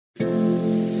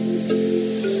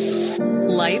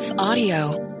Life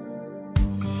Audio.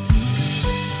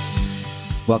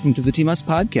 Welcome to the TMUS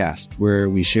podcast, where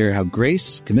we share how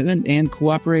grace, commitment, and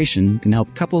cooperation can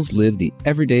help couples live the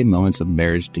everyday moments of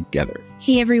marriage together.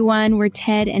 Hey everyone, we're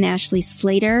Ted and Ashley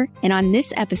Slater, and on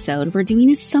this episode, we're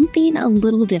doing something a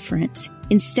little different.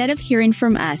 Instead of hearing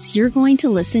from us, you're going to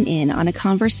listen in on a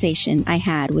conversation I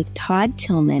had with Todd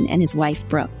Tilghman and his wife,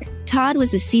 Brooke. Todd was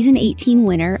the season 18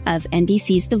 winner of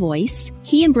NBC's The Voice.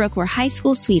 He and Brooke were high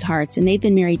school sweethearts, and they've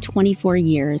been married 24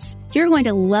 years. You're going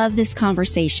to love this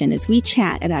conversation as we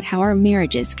chat about how our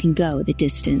marriages can go the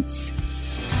distance.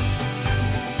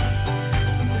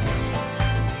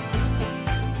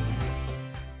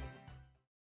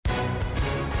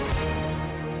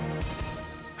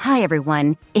 Hi,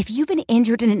 everyone. If you've been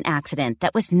injured in an accident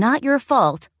that was not your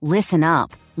fault, listen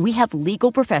up. We have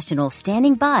legal professionals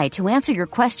standing by to answer your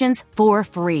questions for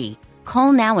free.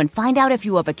 Call now and find out if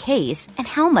you have a case and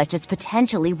how much it's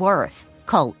potentially worth.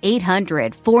 Call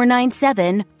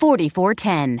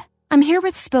 800-497-4410. I'm here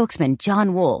with spokesman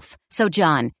John Wolf. So,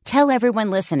 John, tell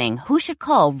everyone listening who should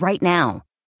call right now.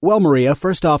 Well, Maria,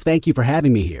 first off, thank you for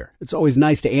having me here. It's always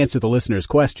nice to answer the listeners'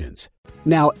 questions.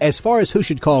 Now, as far as who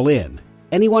should call in,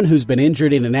 anyone who's been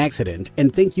injured in an accident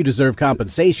and think you deserve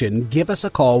compensation, give us a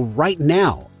call right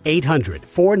now.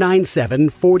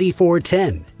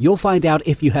 800-497-4410. You'll find out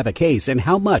if you have a case and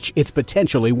how much it's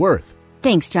potentially worth.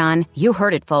 Thanks, John. You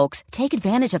heard it, folks. Take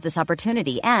advantage of this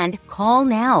opportunity and call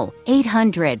now.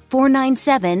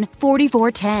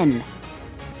 800-497-4410.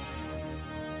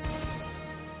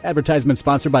 Advertisement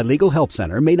sponsored by Legal Help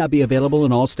Center. May not be available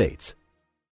in all states.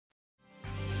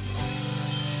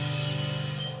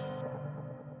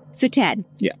 So, Ted,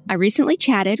 Yeah. I recently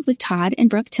chatted with Todd and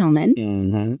Brooke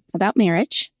Tilghman about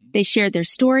marriage. They shared their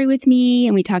story with me,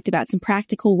 and we talked about some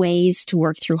practical ways to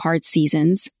work through hard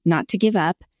seasons, not to give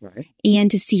up,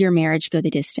 and to see your marriage go the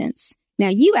distance. Now,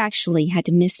 you actually had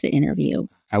to miss the interview.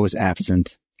 I was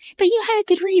absent. But you had a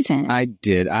good reason. I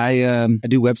did. I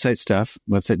do website stuff,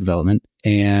 website development,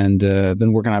 and I've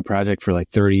been working on a project for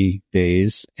like 30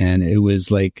 days. And it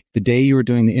was like the day you were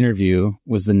doing the interview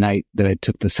was the night that I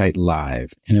took the site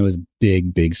live. And it was a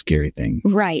big, scary thing.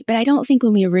 Right. But I don't think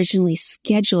when we originally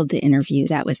scheduled the interview,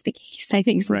 that was the case. I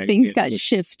think some things got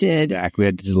shifted. Exactly. We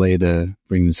had to delay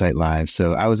bring the site live.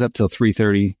 So I was up till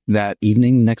 3:30 that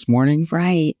evening, next morning.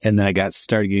 Right. And then I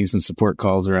started getting some support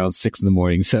calls around 6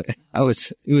 a.m. So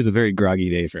it was a very groggy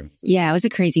day for me. Yeah, it was a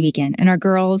crazy weekend. And our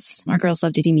girls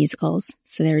love to do musicals.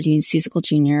 So they were doing Seussical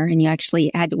Junior, and you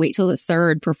actually had to wait till the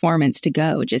third performance to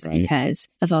go just because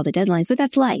of all the deadlines. But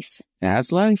that's life.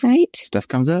 That's life. Right? Stuff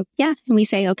comes up. Yeah. And we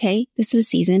say, okay, this is a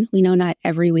season. We know not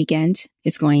every weekend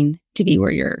is going to be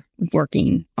where you're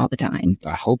working all the time.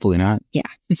 Hopefully not. Yeah.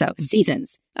 So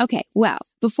seasons. Okay. Well,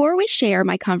 before we share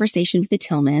my conversation with the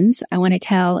Tilghmans, I want to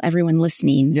tell everyone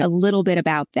listening a little bit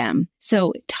about them.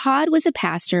 So Todd was a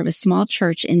pastor of a small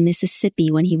church in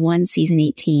Mississippi when he won season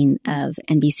 18 of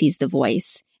NBC's The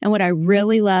Voice. And what I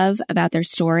really love about their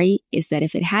story is that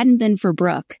if it hadn't been for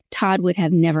Brooke, Todd would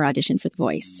have never auditioned for The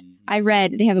Voice.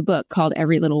 They have a book called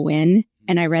Every Little Win,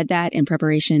 and I read that in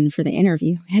preparation for the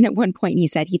interview. And at one point he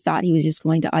said he thought he was just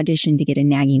going to audition to get a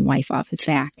nagging wife off his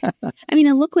back. I mean,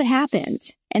 and look what happened.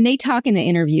 And they talk in the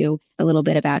interview a little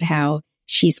bit about how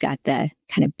she's got the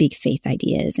kind of big faith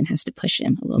ideas and has to push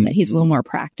him a little bit. He's a little more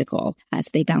practical as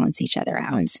they balance each other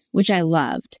out, which I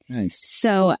loved. Nice.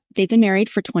 So they've been married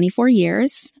for 24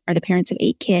 years, are the parents of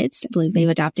 8 kids. I believe they've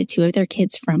adopted 2 of their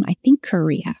kids from, I think,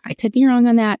 Korea. I could be wrong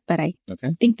on that, but I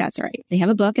think that's right. They have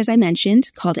a book, as I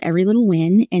mentioned, called Every Little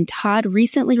Win. And Todd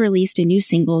recently released a new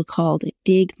single called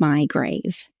Dig My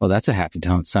Grave. Well, that's a happy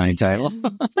sounding title.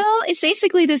 Well, it's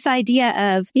basically this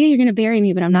idea of, you're going to bury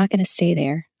me, but I'm not going to stay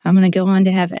there. I'm going to go on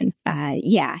to heaven.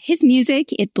 His music,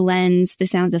 it blends the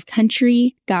sounds of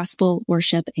country, gospel,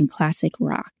 worship, and classic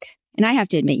rock. And I have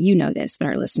to admit, you know this, but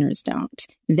our listeners don't,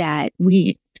 that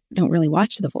we don't really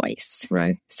watch The Voice.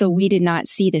 Right. So we did not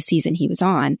see the season he was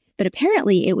on. But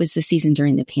apparently it was the season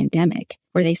during the pandemic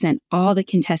where they sent all the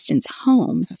contestants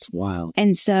home. That's wild.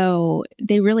 And so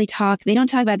they don't talk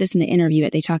about this in the interview,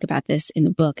 but they talk about this in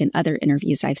the book and other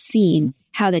interviews I've seen,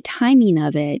 how the timing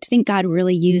of it, I think God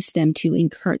really used them to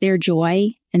encourage their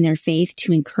joy and their faith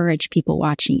to encourage people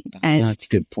watching. That's a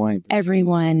good point.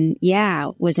 Everyone,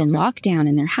 was in lockdown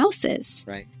in their houses.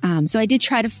 Right. So I did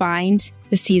try to find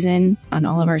the season on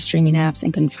all of our streaming apps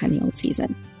and couldn't find the old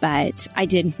season. But I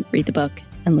did read the book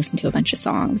and listen to a bunch of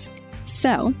songs.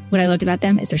 So what I loved about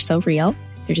them is they're so real.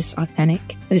 They're just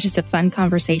authentic. It was just a fun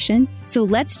conversation. So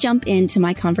let's jump into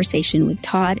my conversation with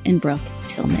Todd and Brooke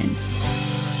Tilghman.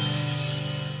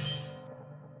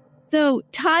 So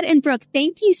Todd and Brooke,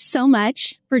 thank you so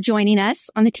much for joining us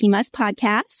on the Team Us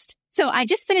podcast. So I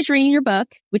just finished reading your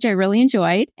book, which I really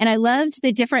enjoyed, and I loved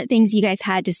the different things you guys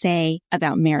had to say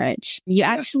about marriage. You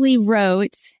actually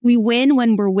wrote, "We win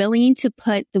when we're willing to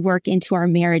put the work into our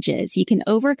marriages. You can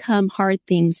overcome hard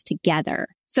things together."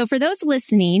 So for those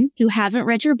listening who haven't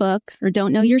read your book or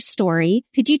don't know your story,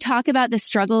 could you talk about the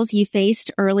struggles you faced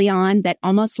early on that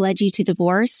almost led you to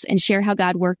divorce and share how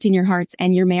God worked in your hearts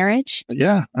and your marriage?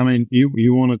 Yeah. I mean,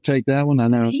 you want to take that one? I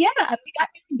know. Yeah. I got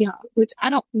young, which I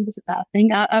don't think is a bad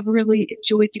thing. I've really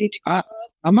enjoyed it.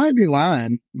 I might be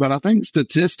lying, but I think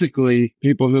statistically,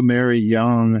 people who marry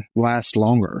young last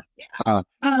longer.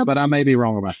 But I may be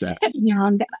wrong about that.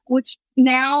 Young, which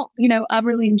now, I've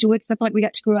really enjoyed stuff like we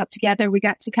got to grow up together. We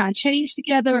got to kind of change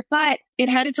together, but it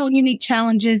had its own unique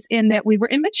challenges in that we were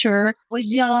immature,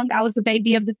 was young. I was the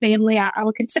baby of the family. I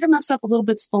would consider myself a little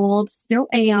bit spoiled, still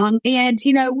am. And,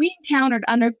 we encountered,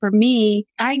 I know for me,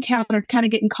 I encountered kind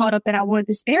of getting caught up in I wanted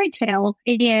this fairy tale.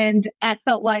 And I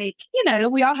felt like,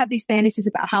 we all have these fantasies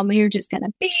about how marriage is going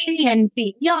to be and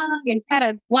being young and kind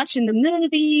of watching the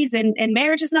movies and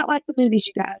marriage is not like the movies,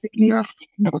 you guys.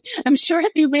 I'm sure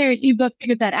if you're married, you both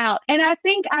figured that out. And I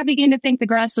think I began to think the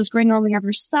grass was greener on the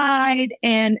other side.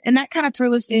 And that kind of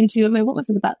threw us into, what was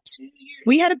it, about 2 years?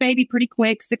 We had a baby pretty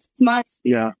quick, 6 months.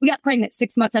 Yeah. We got pregnant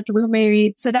 6 months after we were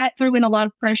married. So that threw in a lot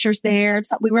of pressures there.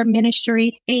 We were in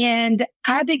ministry. And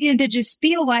I began to just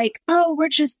feel like, oh, we're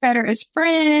just better as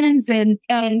friends. And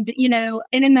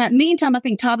in that meantime, I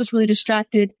think Todd was really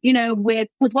distracted, with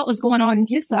what was going on in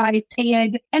his life.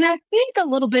 And I think a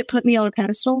little bit put me on a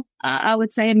pedestal. I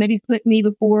would say, and maybe put me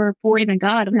before even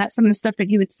God. I mean, that's some of the stuff that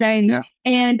he would say. Yeah.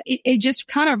 And it just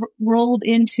kind of rolled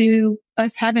into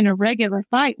us having a regular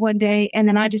fight one day. And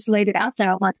then I just laid it out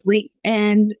there on my tweet.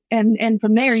 And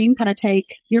from there, you can kind of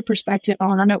take your perspective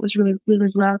on. I know it was really,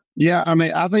 really rough. Yeah. I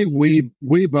mean, I think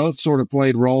we both sort of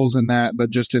played roles in that,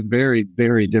 but just in very,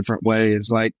 very different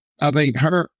ways. Like, I think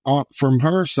from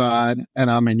her side, and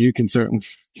I mean, you can certainly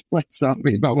play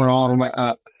something, but we're all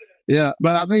yeah,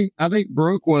 but I think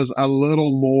Brooke was a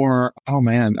little more,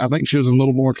 I think she was a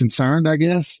little more concerned, I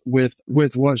guess, with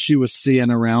what she was seeing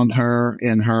around her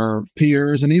and her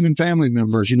peers and even family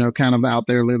members, kind of out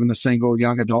there living a single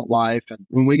young adult life. And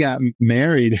when we got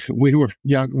married, we were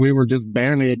young, we were just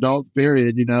barely adults,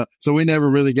 period, so we never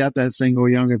really got that single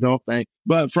young adult thing.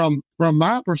 But from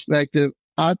my perspective,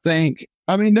 I think,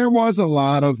 there was a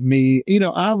lot of me,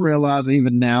 I realize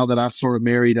even now that I sort of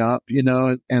married up,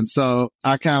 and so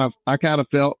I kind of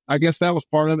felt, I guess that was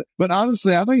part of it. But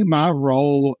honestly, I think my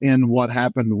role in what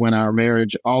happened when our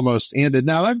marriage almost ended.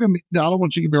 Now, I don't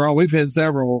want you to get me wrong. We've had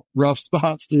several rough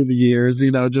spots through the years,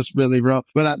 just really rough.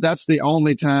 But that's the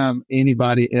only time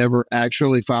anybody ever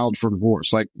actually filed for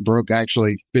divorce. Like Brooke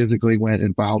actually physically went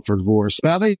and filed for divorce.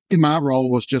 But I think my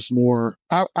role was just more,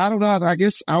 I don't know. I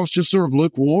guess I was just sort of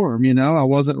lukewarm, I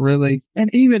wasn't really,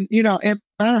 and even, in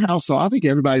our household, I think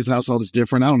everybody's household is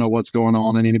different. I don't know what's going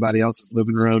on in anybody else's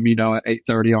living room, at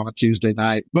 8:30 on a Tuesday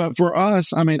night. But for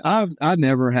us, I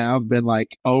never have been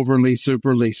like overly,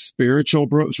 superly spiritual.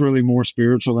 Brooke's really more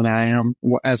spiritual than I am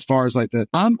as far as like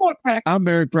I'm more practical. I'm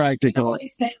very practical. I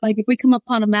always say, like, if we come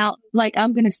upon a mountain, like,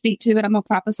 I'm going to speak to it. I'm going to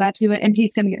prophesy to it, and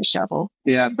he's going to get a shovel.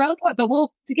 Yeah. But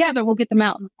we'll get the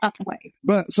mountain up the way.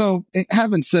 But so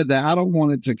having said that, I don't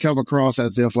want it to come across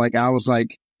as if like I was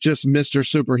like just Mr.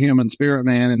 Superhuman Spirit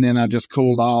Man and then I just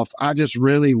cooled off. I just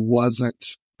really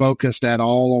wasn't focused at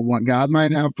all on what God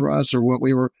might have for us or what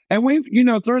we were. And we've,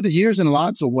 through the years in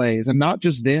lots of ways, and not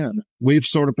just then, we've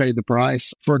sort of paid the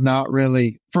price for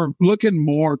for looking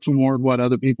more toward what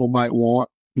other people might want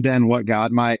than what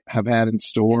God might have had in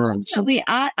store. And so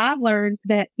I learned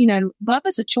that, love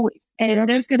is a choice. And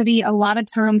there's going to be a lot of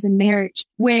times in marriage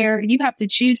where you have to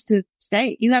choose to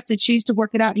stay. You have to choose to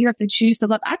work it out. You have to choose to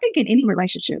love. I think in any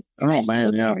relationship. Oh,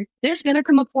 man, yeah. There's going to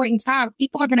come a point in time,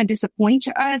 people are going to disappoint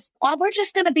us, or we're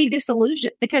just going to be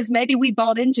disillusioned because maybe we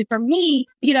bought into, for me,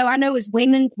 I know as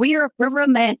women, we're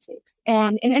romantics.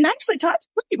 And actually Todd's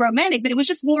pretty romantic, but it was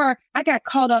just more, I got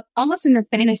caught up almost in the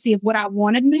fantasy of what I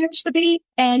wanted marriage to be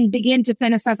and began to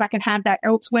fantasize I could have that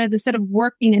elsewhere. Instead of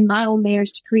working in my own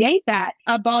marriage to create that,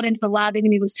 I bought into the lie the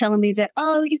enemy was telling me that,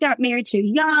 oh, you got married too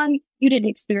young. You didn't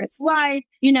experience life.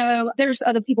 There's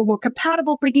other people more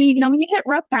compatible for you. When you hit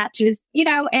rough patches,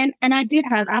 and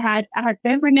I had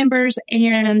family members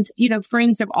and,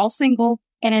 friends that were all single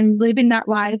and living that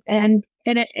life. And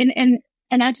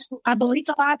I believe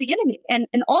the lie of the enemy. And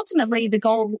ultimately the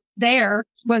goal there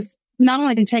was not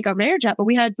only didn't take our marriage out, but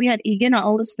we had Egan, our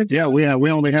oldest. Yeah, we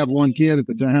only had one kid at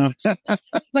the time.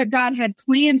 But God had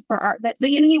planned for that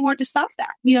the enemy wanted to stop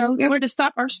that. He wanted to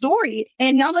stop our story,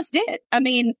 and he almost did. I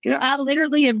mean, I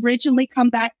literally originally come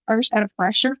back first out of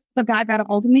pressure. The guy got a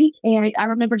hold of me, and I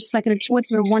remember just making a choice.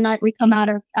 Where one night we come out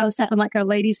of, I was having like a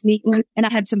ladies' meeting, and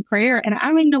I had some prayer, and I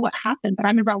don't even know what happened, but I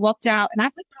remember I walked out, and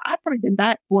I'd probably been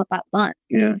back for about months.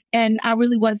 Yeah, and I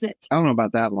really wasn't. I don't know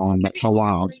about that long, but for a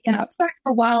while. Yeah, I was back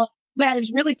for a while. But I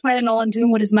was really planning on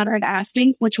doing what his mother had asked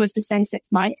me, which was to stay 6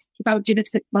 months. If I would do it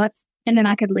 6 months, and then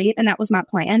I could leave, and that was my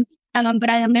plan. But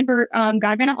I remember God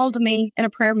got a hold of me in a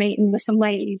prayer meeting with some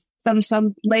ladies,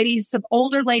 some ladies, some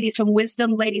older ladies, some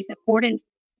wisdom ladies, important.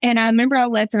 And I remember I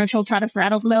left and I told Travis, I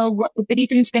don't know what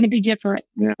anything's going to be different,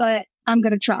 but I'm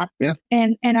going to try. Yeah.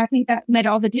 And I think that made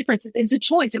all the difference. It's a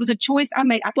choice. It was a choice I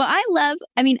made. Well, I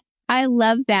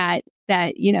love that,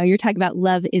 you're talking about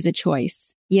love is a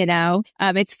choice.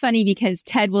 It's funny because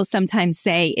Ted will sometimes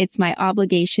say it's my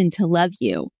obligation to love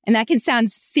you. And that can sound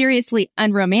seriously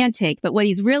unromantic, but what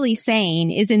he's really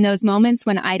saying is in those moments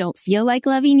when I don't feel like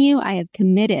loving you, I have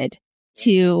committed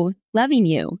to loving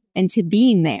you and to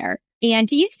being there. And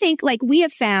do you think, like we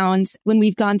have found when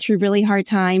we've gone through really hard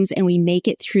times and we make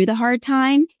it through the hard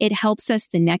time, it helps us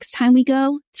the next time we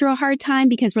go through a hard time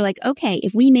because we're like, okay,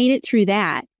 if we made it through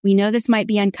that, we know this might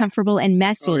be uncomfortable and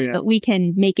messy, but we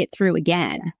can make it through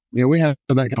again. Yeah, we have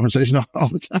that conversation all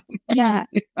the time. Yeah.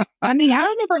 I mean, I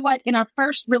remember like in our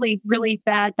first really, really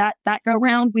bad that go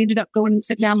round, we ended up going and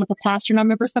sit down with a pastor. And I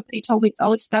remember somebody told me, it's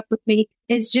always stuck with me,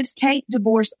 is just take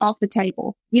divorce off the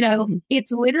table.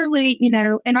 It's literally,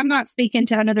 and I'm not speaking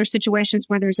to another situations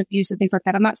where there's abuse and things like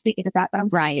that. I'm not speaking to that. But I'm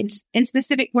right. In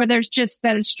specific where there's just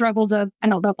those struggles of, I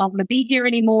don't know if I'm going to be here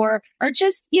anymore or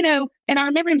just, and I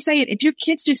remember him saying, if your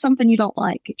kids do something you don't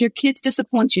like, if your kids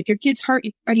disappoint you, if your kids hurt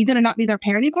you, are you going to not be their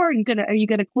parent anymore? Are you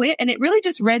going to quit? And it really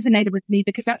just resonated with me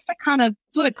because that's that's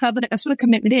what a covenant, that's what a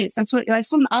commitment is. That's what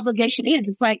an obligation is.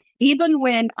 It's like, even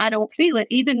when I don't feel it,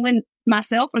 even when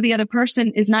myself or the other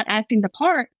person is not acting the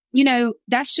part,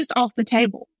 that's just off the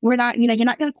table. We're not, you're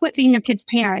not going to quit being your kid's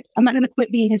parent. I'm not going to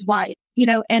quit being his wife,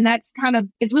 and that's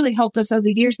it's really helped us over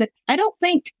the years that I don't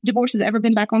think divorce has ever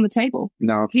been back on the table.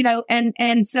 No.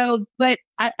 And so, but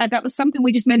I that was something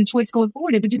we just made a choice going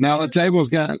forward. Now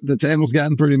the table's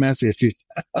gotten pretty messy a few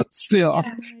times still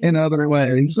in other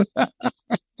ways.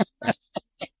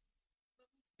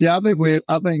 Yeah,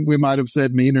 I think we might have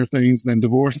said meaner things than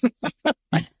divorce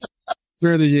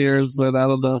through the years, but I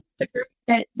don't know.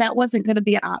 That wasn't going to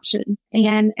be an option.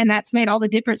 And that's made all the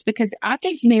difference because I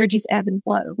think marriages ebb and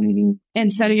flow. Mm-hmm.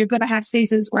 And so you're going to have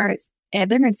seasons where it's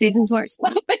ebbing and seasons where it's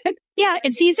flowing. Yeah,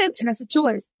 and seasons. And that's a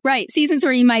choice. Right. Seasons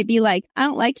where you might be like, I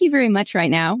don't like you very much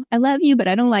right now. I love you, but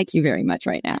I don't like you very much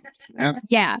right now.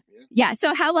 Yeah.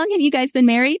 So how long have you guys been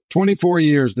married? 24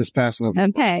 years this past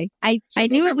November. Okay. I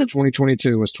knew it was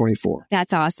 2022 was 24.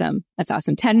 That's awesome.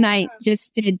 Ted and I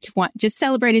just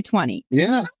celebrated 20.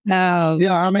 Yeah. Oh.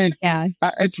 Yeah. I mean,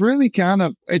 it's really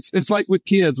it's like with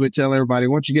kids, we tell everybody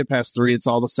once you get past 3, it's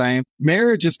all the same.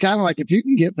 Marriage is kind of like if you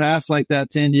can get past like that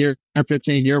 10-year or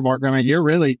 15-year mark, I mean,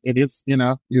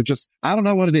 you're just, I don't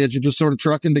know what it is. You're just sort of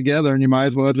trucking together and you might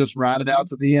as well just ride it out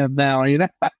to the end now,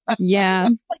 Yeah.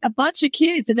 Like a bunch of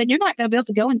kids and then you're not going to be able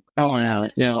to go and. Oh, yeah.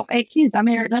 Yeah. 8 kids. I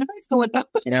mean, nobody's going up.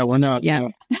 Yeah, we're not. Yeah.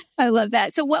 I love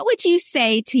that. So what would you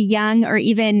say to young or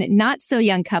even not so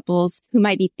young couples who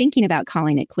might be thinking about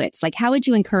calling it quits? Like, how would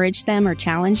you encourage them or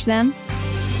challenge them?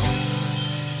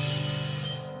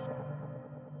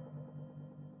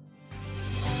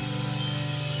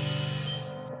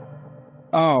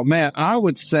 Oh man, I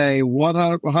would say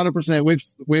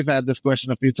 100%. We've had this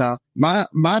question a few times. My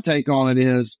take on it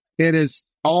is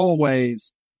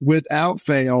always without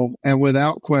fail and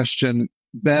without question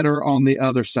better on the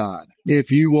other side.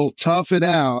 If you will tough it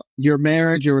out, your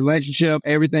marriage, your relationship,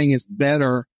 everything is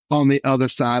better on the other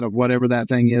side of whatever that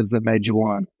thing is that made you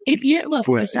want.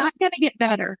 It's not going to get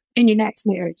better in your next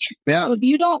marriage. Yeah. So if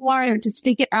you don't learn to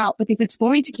stick it out, because it's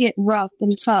going to get rough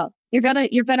and tough, you're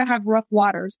gonna have rough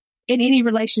waters in any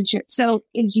relationship. So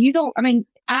if you don't,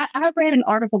 I read an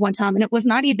article one time and it was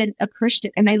not even a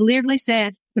Christian. And they literally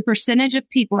said the percentage of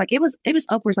people, like it was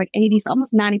upwards like 80,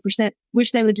 almost 90%,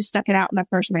 wish they would have just stuck it out in their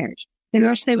first marriage. They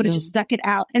wish they would have just stuck it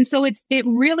out. And so it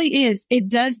really is. It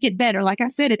does get better. Like I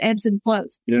said, it ebbs and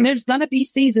flows. Yeah. And there's going to be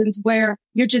seasons where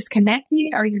you're just connecting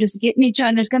or you're just getting each other.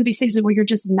 And there's going to be seasons where you're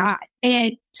just not.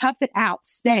 And tough it out.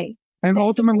 Stay. And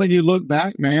ultimately you look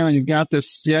back, man, and you've got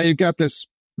this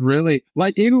really,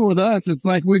 like even with us, it's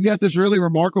like we've got this really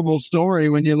remarkable story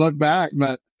when you look back,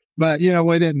 but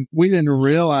we didn't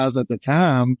realize at the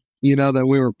time, that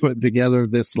we were putting together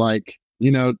this like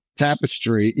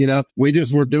tapestry, we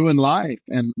just were doing life.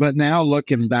 But now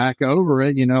looking back over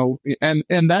it,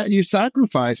 and that you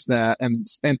sacrifice that and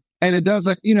it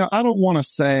doesn't, I don't want to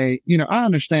say, I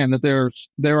understand that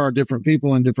there are different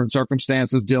people in different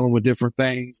circumstances dealing with different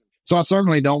things. So I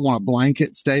certainly don't want a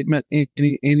blanket statement,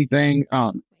 anything.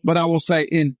 But I will say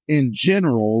in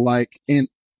general, and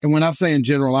when I say in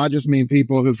general, I just mean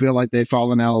people who feel like they've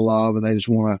fallen out of love and they just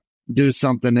want to do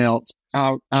something else.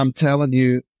 I'm telling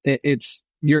you, it's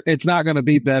not going to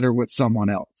be better with someone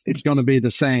else. It's going to be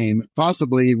the same,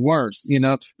 possibly worse,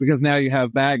 because now you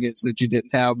have baggage that you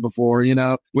didn't have before,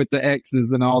 with the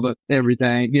exes and all the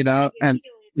everything, and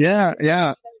yeah.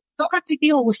 You don't have to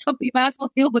deal with something. You might as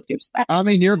well deal with your spouse. I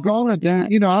mean, you're going to,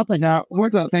 I think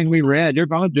what's that thing we read? You're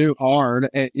going to do hard.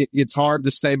 It's hard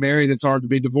to stay married. It's hard to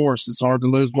be divorced. It's hard to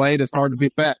lose weight. It's hard to be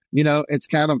fat. It's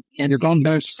kind of, and you're going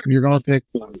to pick.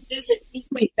 Does it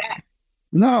equate back?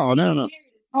 No.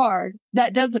 Hard.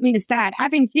 That doesn't mean it's bad.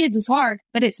 Having kids is hard,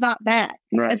 but it's not bad.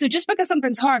 Right. And so just because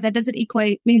something's hard, that doesn't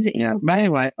means it. Yeah. But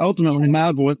anyway, ultimately,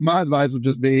 my advice would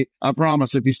just be, I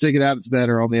promise, if you stick it out, it's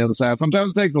better on the other side.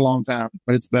 Sometimes it takes a long time,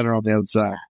 but it's better on the other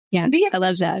side. Yeah. I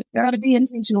love that. You got to be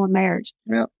intentional in marriage.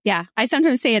 Yeah. Yeah. I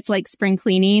sometimes say it's like spring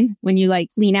cleaning. When you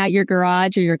clean out your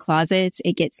garage or your closets,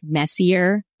 it gets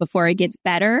messier before it gets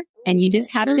better. And you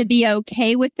just have to be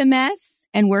okay with the mess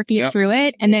and working through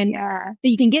it. And then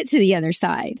you can get to the other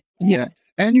side. Yeah.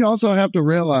 And you also have to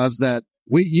realize that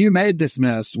you made this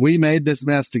mess. We made this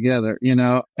mess together,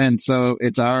 and so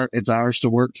it's ours to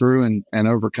work through and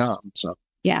overcome. So,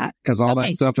 yeah, because all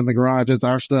that stuff in the garage is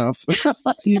our stuff.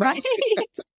 Right.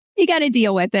 You got to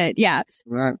deal with it. Yeah.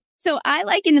 Right. So I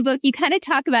like in the book, you kind of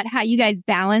talk about how you guys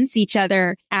balance each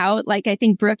other out. Like I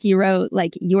think, Brooke, you wrote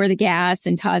you're the gas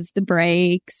and Todd's the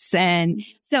brakes. And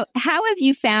so how have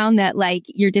you found that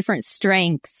your different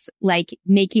strengths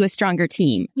make you a stronger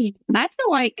team? I feel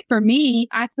like for me,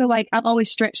 I've always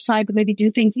stretched Todd to maybe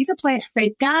do things. He's a play it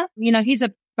safe guy. He's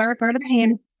a bird of the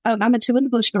hand. I'm a 2 in the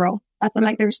bush girl. I feel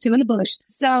like there's 2 in the bush.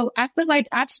 So I feel like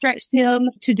I've stretched him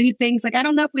to do things I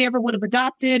don't know if we ever would have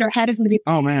adopted or had as many.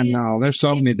 Oh man, no, there's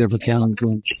so many different kinds of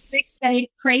things. Big faith,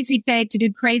 crazy faith to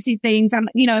do crazy things. I'm,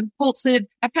 impulsive.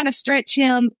 I kind of stretch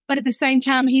him, but at the same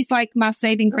time, he's like my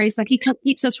saving grace. He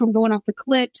keeps us from going off the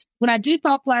cliffs. When I do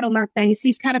fall flat on our face,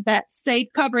 he's kind of that safe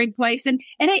covering place. And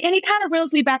he kind of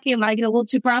reels me back in when I get a little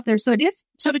too far out there. So it is,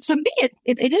 to me,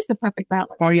 it is the perfect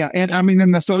balance. Oh yeah. And I mean,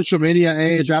 in the social media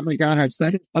age, I think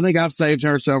I've saved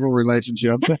her several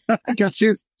relationships because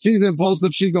she's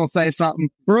impulsive. She's going to say something.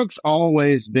 Brooke's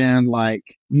always been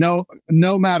no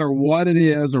matter what it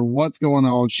is or what's going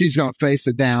on, she's going to face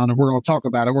it down and we're going to talk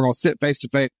about it. We're going to sit face to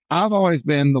face. I've always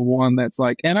been the one that's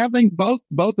and I think both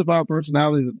of our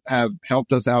personalities have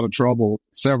helped us out of trouble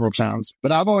several times,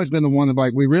 but I've always been the one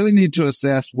that we really need to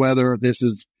assess whether this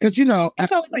is, because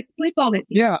I've always sleep on it.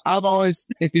 Yeah. I've always,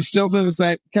 if you still do the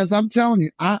same, because I'm telling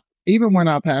you, even when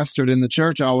I pastored in the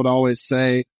church, I would always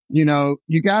say, you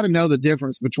got to know the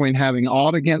difference between having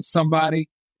aught against somebody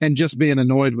and just being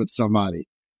annoyed with somebody.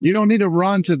 You don't need to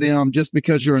run to them just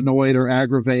because you're annoyed or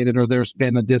aggravated or there's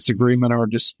been a disagreement or a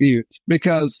dispute,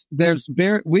 because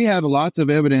we have lots of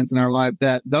evidence in our life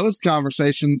that those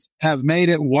conversations have made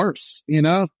it worse,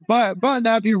 but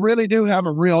now if you really do have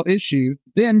a real issue,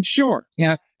 then sure.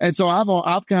 Yeah. And so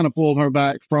I've kind of pulled her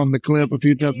back from the cliff a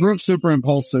few times. We're super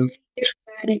impulsive.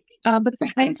 But at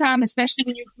the same time, especially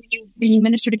when you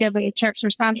minister together in church,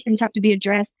 there's times things have to be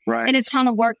addressed. Right. And it's kind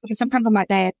of work because sometimes I'm like,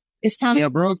 Dad, it's time. Yeah,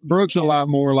 Brooke's a lot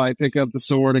more pick up the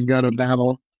sword and go to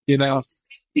battle,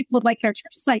 People would their church.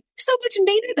 It's so much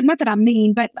meaner. Not that I'm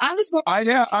mean, but I was more.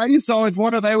 I used to always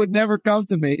wonder they would never come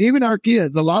to me. Even our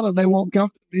kids, a lot of them, they won't come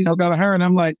to me. They'll go to her. And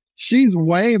I'm like, she's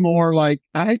way more I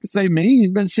hate to say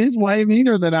mean, but she's way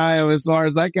meaner than I am as far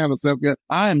as that kind of stuff.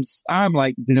 I'm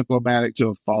diplomatic to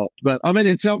a fault, but I mean,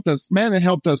 it's helped us, man. It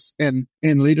helped us in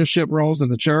leadership roles in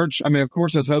the church. I mean, of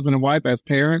course, as husband and wife, as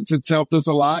parents, it's helped us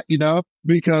a lot,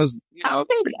 because I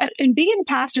think in being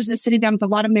pastors and sitting down with a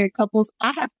lot of married couples,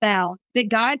 I have found that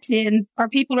God tends, or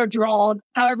people are drawn,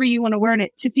 however you want to word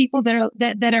it, to people that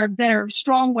are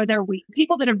strong where they're weak.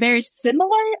 People that are very similar,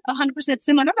 100%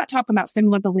 similar. I'm not talking about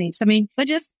similar beliefs. I mean, but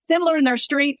just similar in their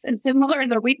strengths and similar in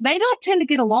their weak. They don't tend to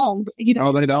get along.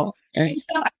 Oh, they don't. And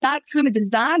God kind of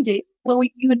designed it. Well,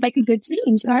 you would make a good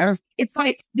team. So it's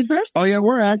diversity. Oh yeah,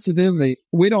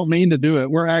 we don't mean to do it.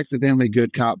 We're accidentally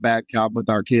good cop, bad cop with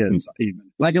our kids even.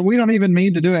 And we don't even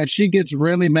mean to do it. She gets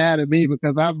really mad at me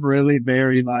because I'm really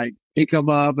very pick them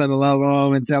up and love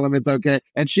them and tell them it's okay.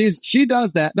 And she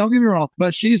does that. Don't get me wrong,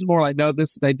 but she's more no,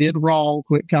 they did wrong.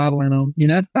 Quit coddling them,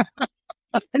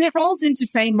 And it rolls into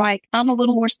saying, like, I'm a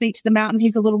little more speak to the mountain.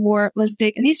 He's a little more, let's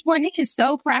dig. And he is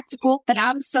so practical that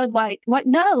I'm so like, what?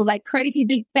 No, like crazy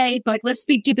big faith. Like, let's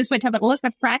speak to this way. But what's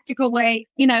the practical way?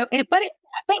 You know, but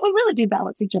we really do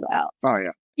balance each other out. Oh,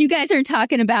 yeah. You guys are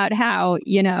talking about how,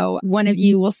 you know, one of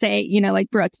you will say, you know, like,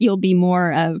 Brooke, you'll be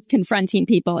more of confronting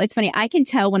people. It's funny. I can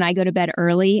tell when I go to bed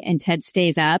early and Ted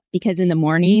stays up, because in the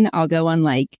morning I'll go on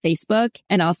like Facebook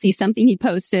and I'll see something he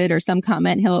posted or some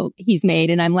comment he's made.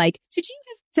 And I'm like, should you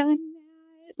have done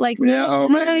that? Like,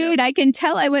 right? I can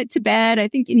tell I went to bed. I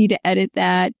think you need to edit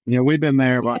that. Yeah, we've been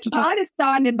there a bunch of times. I just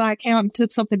signed in my account and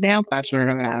took something down. I'm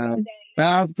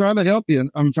trying to help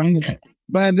you. I'm trying to,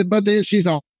 but then she's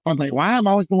on. I'm like, why am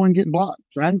I always the one getting blocked?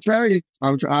 Trying to tell you.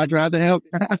 I tried to help.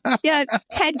 Yeah,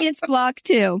 Ted gets blocked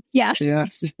too. Yeah.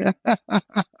 Yes.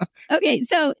 Okay,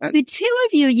 so the two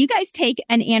of you guys take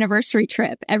an anniversary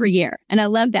trip every year. And I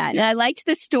love that. And I liked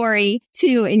the story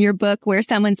too in your book where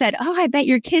someone said, oh, I bet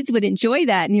your kids would enjoy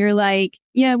that. And you're like,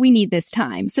 yeah, we need this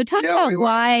time. So talk about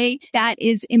why that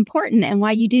is important and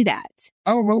why you do that.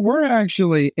 Oh, well, we're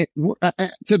actually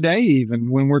today,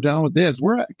 even when we're done with this,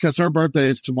 because her birthday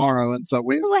is tomorrow. And so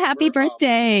happy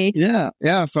birthday. Yeah.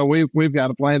 So we've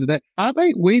got a plan today. I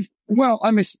think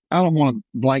I don't want to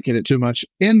blanket it too much.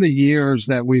 In the years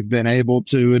that we've been able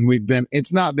to, and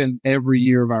it's not been every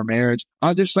year of our marriage.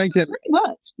 I just think that pretty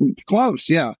much close.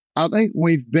 Yeah. I think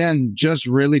we've been just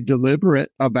really deliberate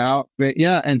about it.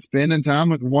 Yeah. And spending time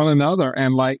with one another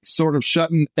and like sort of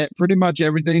shutting pretty much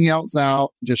everything else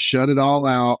out. Just shut it all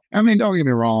out. I mean, don't get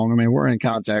me wrong. I mean, we're in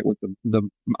contact with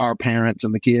our parents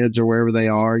and the kids or wherever they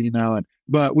are, you know,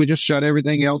 but we just shut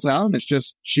everything else out. And it's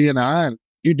just she and I, and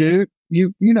you do.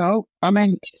 You know, I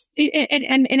mean,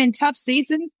 and in tough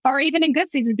seasons or even in good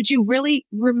seasons, but you really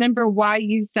remember why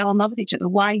you fell in love with each other,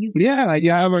 why you. Yeah, you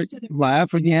have a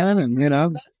laugh again, and you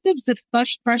know. Most of the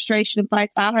frustration of life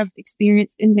I have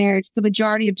experienced in marriage, the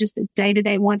majority of just the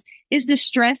day-to-day ones, is the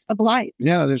stress of life.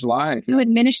 Yeah, there's life. You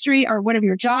in ministry or whatever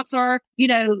your jobs are, you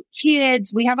know,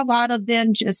 kids, we have a lot of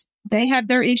them they have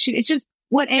their issue. It's just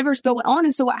whatever's going on.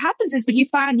 And so what happens is when you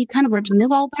find you kind of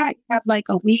remove all that, you have like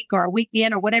a week or a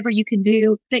weekend or whatever you can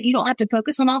do that you don't have to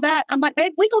focus on all that. I'm like,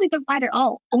 babe, we don't even fight at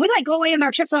all. And we like go away on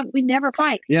our trips we never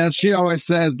fight. Yeah, she always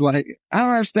says like, I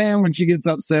don't understand when she gets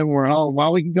upset when we're home. Why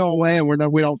we can go away and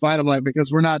we don't fight. I'm like, because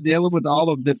we're not dealing with all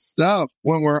of this stuff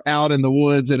when we're out in the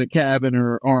woods in a cabin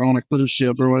or on a cruise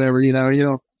ship or whatever, you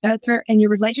know. And your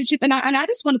relationship. And I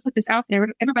just want to put this out there.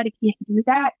 Everybody can't do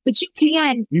that, but you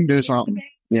can. You can do something.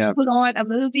 Yeah. Put on a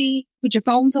movie, put your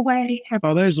phones away.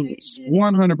 There's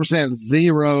 100%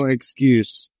 zero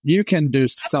excuse. You can do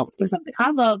something. I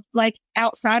love, like,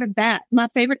 outside of that. My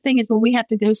favorite thing is when we have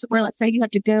to go somewhere, let's say you have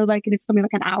to go, like, and it's something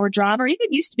like an hour drive, or even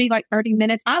used to be like 30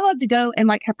 minutes. I love to go and,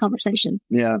 like, have conversation.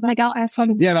 Yeah. Like, I'll ask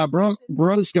him. Yeah, now,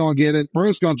 Brooke's going to get it.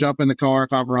 Brooke's going to jump in the car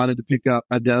if I'm running to pick up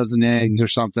a dozen eggs or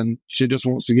something. She just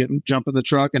wants to jump in the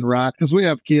truck and ride. Because we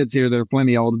have kids here that are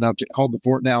plenty old enough to hold the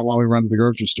fort down while we run to the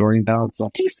grocery store. You know, so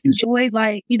just enjoy,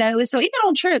 like, you know, so even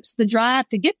on trips, the drive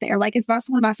to get there, like, it's one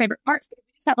of my favorite parts. We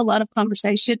just have a lot of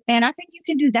conversation. And I think you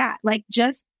can do that. Like,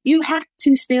 you have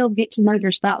to still get to know your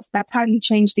spouse. That's how you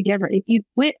change together. If you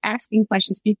quit asking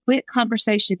questions, if you quit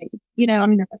conversationing, you know, I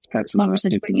mean, that's not what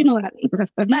but you know what I mean.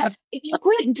 If you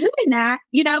quit doing that,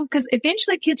 you know, because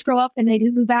eventually kids grow up and they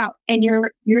do move out and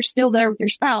you're still there with your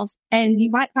spouse and you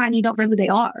might find you don't know who they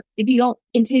are. If you don't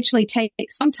intentionally take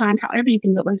some time, however you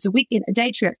can go, it's a weekend, a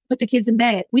day trip, put the kids in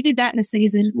bed. We did that in a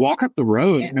season. Walk up the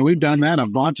road. And we've done that a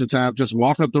bunch of times. Just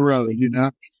walk up the road, you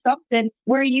know. Something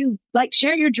where you like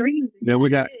share your dreams. Yeah,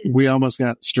 we almost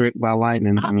got struck by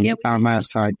lightning on our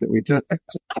last hike that we took.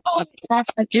 Oh, that's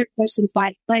a good question.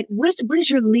 Like, what is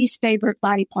your least favorite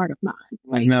body part of mine?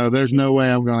 Like, no, there's no way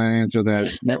I'm going to answer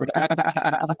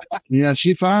that. Yeah,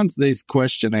 she finds these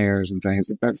questionnaires and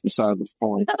things. That's beside this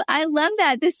point. I love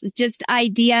that. This is just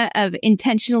idea of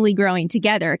intentionally growing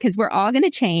together because we're all going to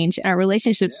change. Our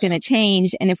relationship's going to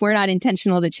change. And if we're not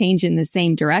intentional to change in the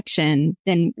same direction,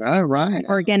 then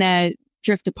we're going to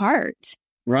drift apart.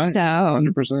 Right. So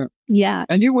 100%. Yeah.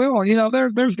 And you will, you know,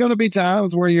 there's going to be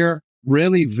times where you're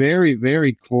really very,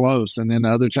 very close. And then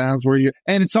other times where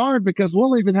and it's hard because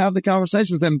we'll even have the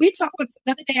conversations. And we talked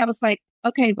the other day. I was like,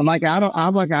 okay. I'm like, I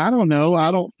don't know.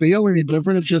 I don't feel any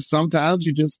different. It's just sometimes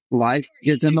life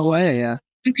gets in the way. Yeah.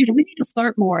 Okay, we need to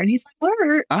flirt more. And he's like,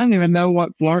 flirt. I don't even know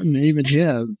what flirting even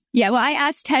is. Yeah, well, I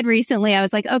asked Ted recently, I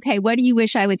was like, okay, what do you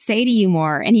wish I would say to you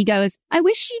more? And he goes, I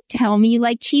wish you'd tell me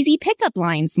like cheesy pickup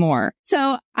lines more.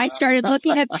 So I started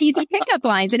looking up cheesy pickup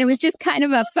lines and it was just kind of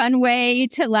a fun way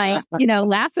to like, you know,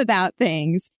 laugh about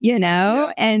things, you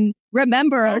know, and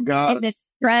remember in the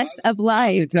stress of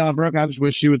life. You tell Brooke, I just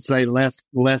wish she would say less.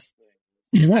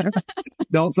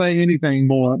 Don't say anything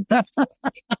more.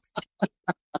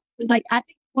 Like, I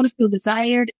think I want to feel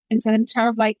desired instead of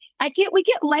term. Like, we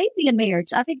get lazy in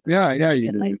marriage. I think. Yeah.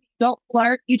 Like, don't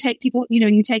flirt. You take people,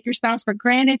 you take your spouse for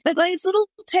granted. But like, it's a little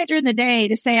tender in the day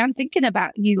to say, I'm thinking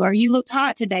about you, or you looked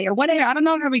hot today, or whatever. I don't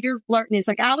know how your flirting is.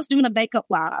 Like, I was doing a makeup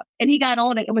live and he got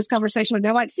on it. It was conversational.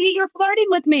 They're like, see, you're flirting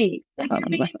with me. Like,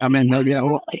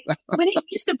 when he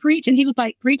used to preach and he would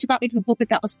like preach about me to the pulpit,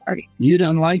 that was flirting. You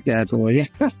don't like that, boy.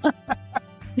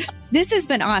 This has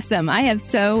been awesome. I have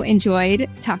so enjoyed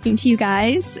talking to you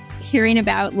guys, hearing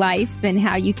about life and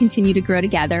how you continue to grow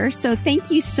together. So thank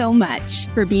you so much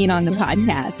for being on the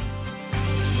podcast.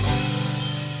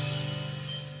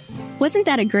 Wasn't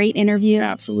that a great interview?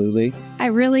 Absolutely. I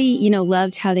really,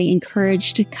 loved how they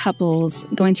encouraged couples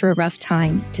going through a rough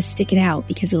time to stick it out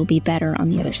because it'll be better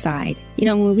on the other side.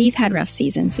 When we've had rough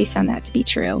seasons, we found that to be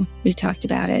true. We've talked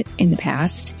about it in the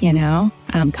past,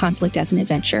 conflict as an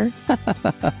adventure.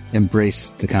 Embrace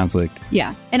the conflict.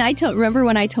 Yeah. And remember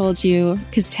when I told you,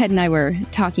 because Ted and I were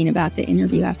talking about the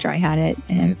interview after I had it,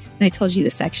 and I told you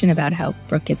the section about how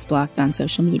Brooke gets blocked on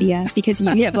social media because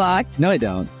you get blocked. No, I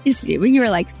don't. You were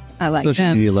like, I like social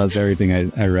them. media loves everything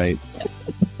I write.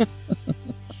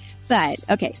 But,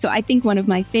 okay, so I think one of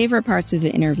my favorite parts of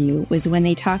the interview was when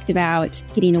they talked about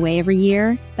getting away every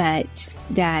year, but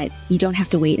that you don't have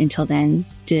to wait until then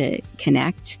to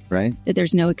connect. Right. That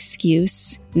there's no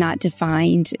excuse not to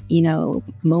find,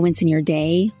 moments in your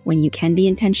day when you can be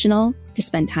intentional to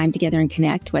spend time together and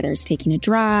connect, whether it's taking a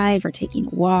drive or taking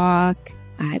a walk.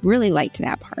 I really liked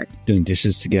that part. Doing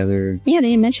dishes together. Yeah, they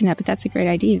didn't mention that, but that's a great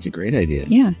idea. It's a great idea.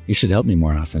 Yeah. You should help me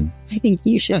more often. I think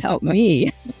you should help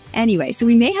me. Anyway, so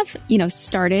we may have,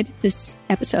 started this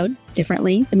episode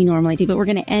differently than we normally do, but we're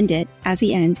going to end it as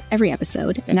we end every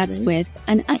episode. And that's with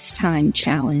an Us Time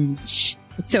challenge.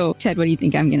 So, Ted, what do you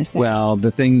think I'm going to say? Well,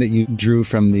 the thing that you drew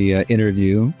from the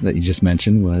interview that you just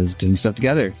mentioned was doing stuff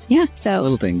together. Yeah. So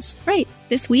little things. Right.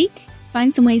 This week,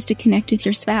 find some ways to connect with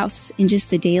your spouse in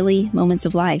just the daily moments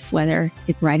of life, whether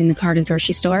it's riding the car to the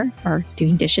grocery store or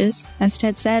doing dishes, as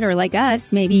Ted said, or like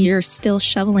us, maybe you're still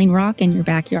shoveling rock in your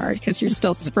backyard because you're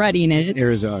still spreading it. It's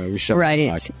Arizona, we shovel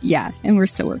rock. Yeah, and we're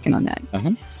still working on that.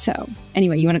 Uh-huh. So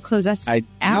anyway, you want to close us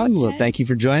out? Well, thank you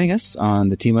for joining us on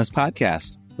the Team Us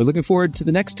podcast. We're looking forward to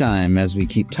the next time as we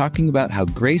keep talking about how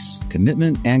grace,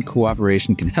 commitment, and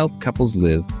cooperation can help couples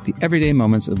live the everyday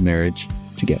moments of marriage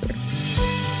together.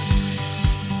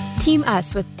 Team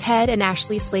Us with Ted and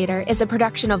Ashley Slater is a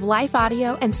production of Life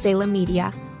Audio and Salem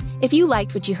Media. If you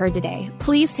liked what you heard today,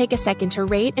 please take a second to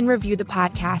rate and review the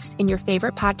podcast in your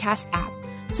favorite podcast app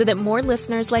so that more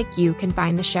listeners like you can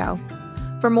find the show.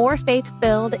 For more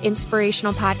faith-filled,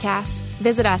 inspirational podcasts,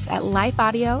 visit us at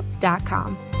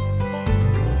lifeaudio.com.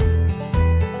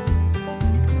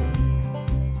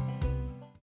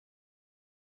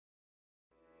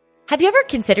 Have you ever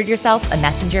considered yourself a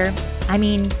messenger? I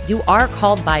mean, you are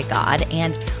called by God,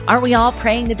 and aren't we all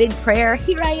praying the big prayer,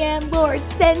 "Here I am, Lord,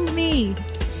 send me"?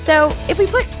 So if we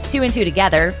put two and two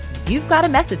together, you've got a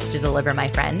message to deliver, my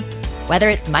friend. Whether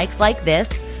it's mics like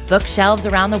this, bookshelves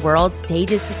around the world,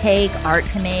 stages to take, art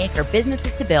to make, or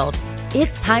businesses to build,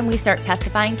 it's time we start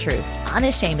testifying truth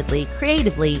unashamedly,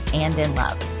 creatively, and in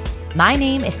love. My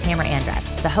name is Tamara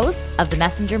Andress, the host of the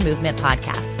Messenger Movement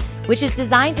podcast, which is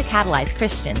designed to catalyze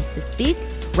Christians to speak,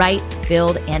 write,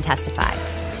 build, and testify.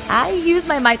 I use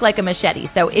my mic like a machete,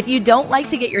 so if you don't like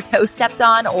to get your toes stepped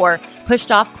on or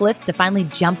pushed off cliffs to finally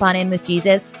jump on in with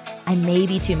Jesus, I may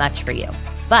be too much for you.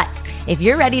 But if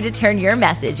you're ready to turn your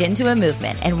message into a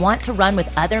movement and want to run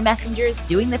with other messengers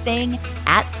doing the thing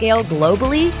at scale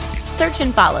globally, search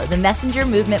and follow the Messenger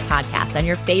Movement podcast on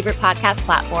your favorite podcast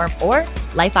platform or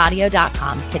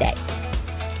lifeaudio.com today.